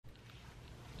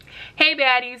Hey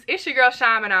baddies, it's your girl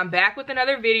Sham and I'm back with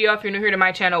another video. If you're new here to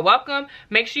my channel, welcome.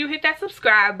 Make sure you hit that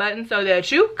subscribe button so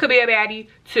that you could be a baddie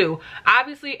too.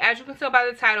 Obviously, as you can tell by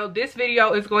the title, this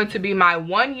video is going to be my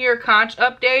 1-year Conch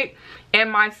update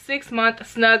and my 6-month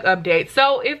Snug update.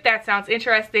 So if that sounds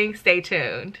interesting, stay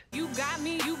tuned. You got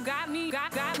me twisted.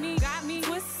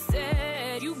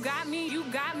 You got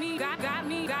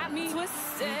me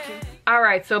twisted.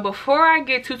 Alright, so before I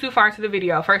get too far into the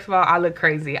video, first of all, I look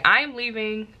crazy. I'm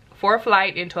leaving for a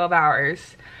flight in 12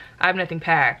 hours. I have nothing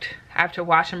packed. I have to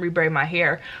wash and rebraid my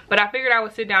hair. But I figured I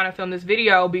would sit down and film this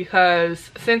video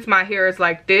because since my hair is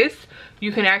like this,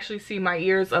 you can actually see my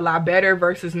ears a lot better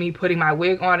versus me putting my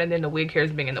wig on and then the wig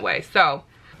hairs being in the way. So,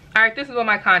 alright, this is what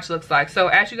my conch looks like. So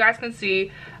as you guys can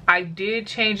see, I did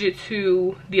change it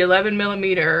to the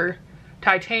 11mm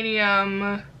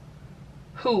titanium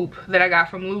hoop that I got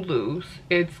from Lulu's.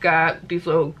 It's got these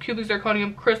little cubic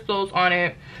zirconium crystals on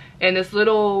it, and this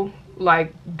little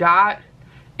like dot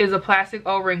is a plastic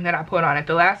O-ring that I put on it.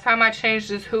 The last time I changed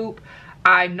this hoop,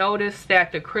 I noticed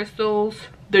that the crystals,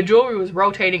 the jewelry was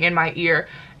rotating in my ear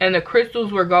and the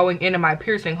crystals were going into my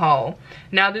piercing hole.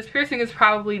 Now this piercing is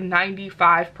probably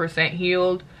 95%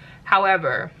 healed.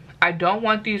 However, I don't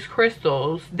want these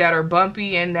crystals that are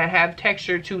bumpy and that have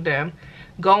texture to them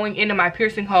going into my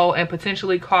piercing hole and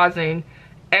potentially causing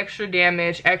extra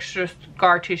damage, extra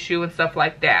scar tissue and stuff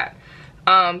like that.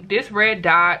 This red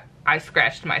dot, I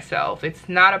scratched myself. It's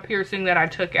not a piercing that I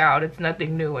took out. It's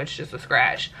nothing new. It's just a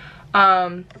scratch.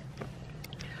 Going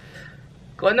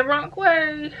the wrong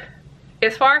way.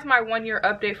 As far as my 1-year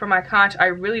update for my conch, I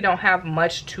really don't have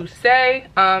much to say.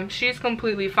 She's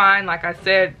completely fine. Like I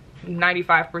said,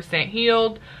 95%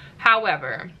 healed.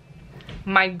 However,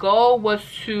 my goal was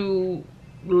to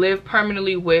live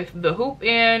permanently with the hoop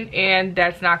in, and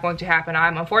that's not going to happen.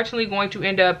 I'm unfortunately going to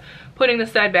end up putting the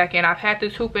stud back in. I've had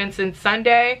this hoop in since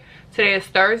Sunday. Today is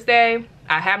Thursday.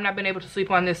 I have not been able to sleep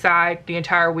on this side the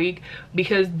entire week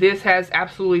because this has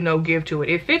absolutely no give to it.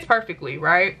 It fits perfectly,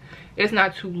 right? It's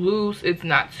not too loose, it's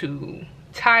not too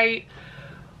tight,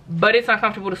 but it's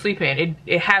uncomfortable to sleep in.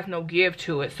 It has no give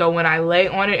to it. So when I lay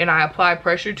on it and I apply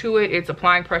pressure to it, it's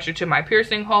applying pressure to my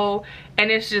piercing hole,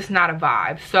 and it's just not a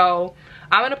vibe. So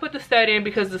I'm gonna put the stud in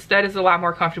because the stud is a lot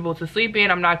more comfortable to sleep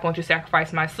in. I'm not going to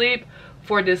sacrifice my sleep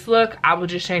for this look. I will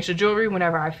just change the jewelry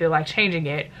whenever I feel like changing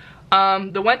it.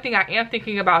 The one thing I am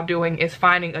thinking about doing is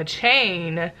finding a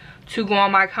chain to go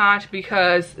on my conch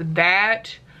because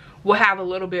that will have a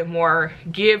little bit more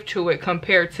give to it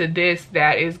compared to this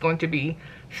that is going to be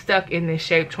stuck in this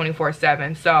shape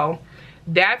 24/7. So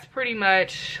that's pretty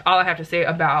much all I have to say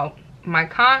about my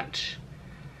conch.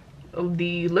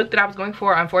 The look that I was going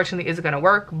for unfortunately isn't going to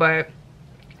work, but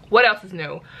what else is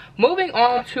new? Moving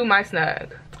on to my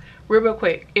snug. Real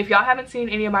quick, if y'all haven't seen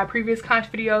any of my previous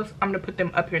conch videos, I'm gonna put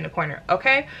them up here in the corner,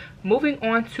 okay? Moving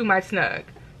on to my snug.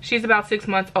 She's about 6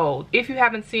 months old. If you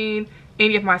haven't seen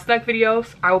any of my snug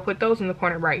videos, I will put those in the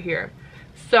corner right here.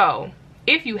 So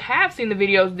if you have seen the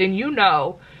videos, then you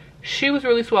know she was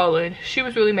really swollen. She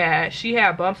was really mad. She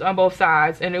had bumps on both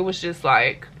sides, and it was just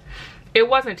like, it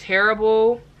wasn't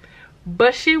terrible,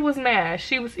 but she was mad.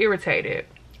 She was irritated.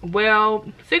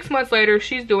 Well, 6 months later,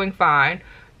 she's doing fine.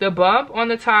 The bump on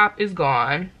the top is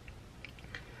gone.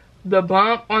 The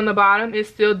bump on the bottom is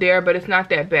still there, but it's not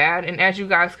that bad. And as you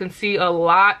guys can see, a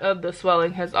lot of the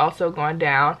swelling has also gone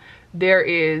down. There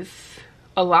is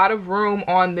a lot of room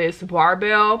on this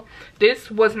barbell.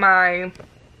 This was my...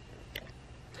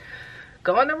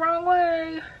 Going the wrong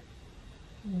way.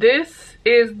 This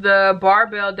is the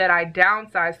barbell that I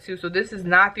downsized to. So this is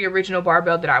not the original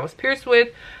barbell that I was pierced with.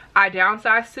 I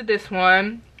downsized to this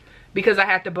one because I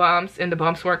had the bumps, and the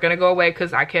bumps weren't going to go away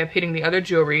because I kept hitting the other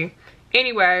jewelry.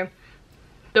 Anyway,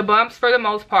 the bumps for the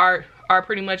most part are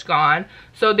pretty much gone.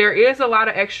 So there is a lot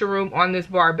of extra room on this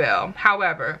barbell.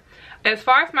 However, as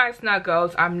far as my snug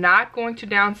goes, I'm not going to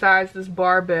downsize this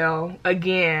barbell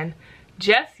again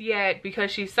just yet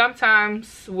because she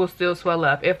sometimes will still swell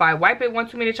up. If I wipe it one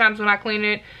too many times when I clean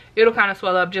it, it'll kind of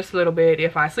swell up just a little bit.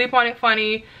 If I sleep on it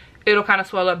funny, it'll kind of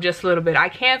swell up just a little bit. I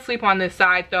can sleep on this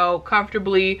side though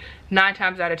comfortably 9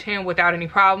 times out of 10 without any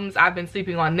problems. I've been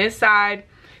sleeping on this side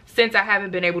since I haven't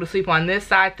been able to sleep on this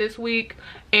side this week,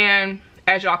 and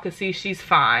as y'all can see, she's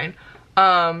fine.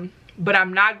 But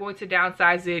I'm not going to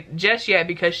downsize it just yet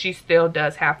because she still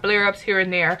does have flare-ups here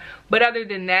and there. But other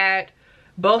than that,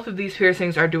 both of these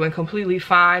piercings are doing completely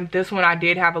fine. This one I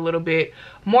did have a little bit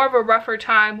more of a rougher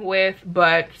time with,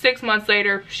 but 6 months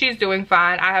later, she's doing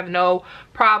fine. I have no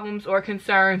problems or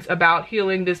concerns about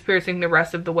healing this piercing the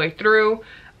rest of the way through.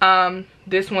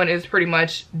 This one is pretty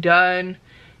much done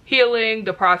healing.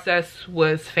 The process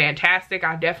was fantastic.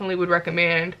 I definitely would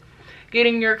recommend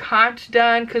getting your conch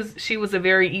done, because she was a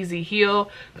very easy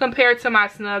heal compared to my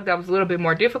Snug that was a little bit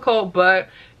more difficult, but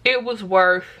it was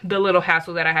worth the little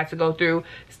hassle that I had to go through.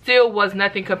 Still was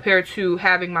nothing compared to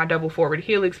having my double forward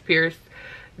helix pierced.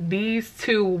 These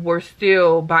two were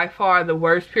still by far the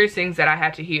worst piercings that I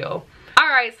had to heal.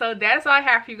 Alright, so that's all I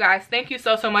have for you guys. Thank you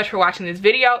so much for watching this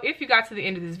video. If you got to the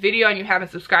end of this video and you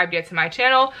haven't subscribed yet to my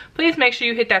channel, please make sure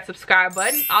you hit that subscribe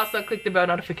button. Also click the bell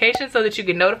notification so that you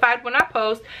get notified when I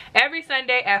post every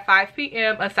Sunday at 5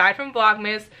 p.m. aside from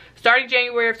Vlogmas. Starting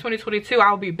January of 2022,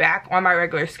 I will be back on my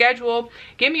regular schedule.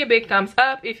 Give me a big thumbs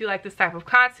up if you like this type of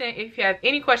content. If you have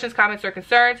any questions, comments, or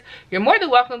concerns, you're more than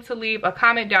welcome to leave a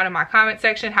comment down in my comment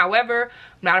section. However,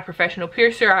 I'm not a professional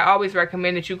piercer. I always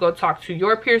recommend that you go talk to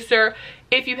your piercer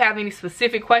if you have any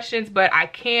specific questions, but I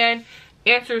can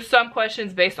answer some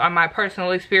questions based on my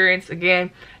personal experience.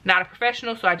 Again, not a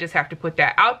professional, so I just have to put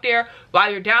that out there. While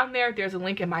you're down there, there's a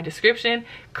link in my description.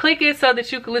 Click it so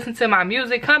that you can listen to my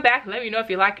music. Come back, let me know if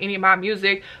you like any of my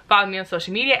music. Follow me on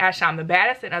social media at Sham the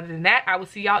Baddest, and other than that, I will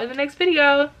see y'all in the next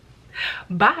video.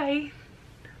 Bye.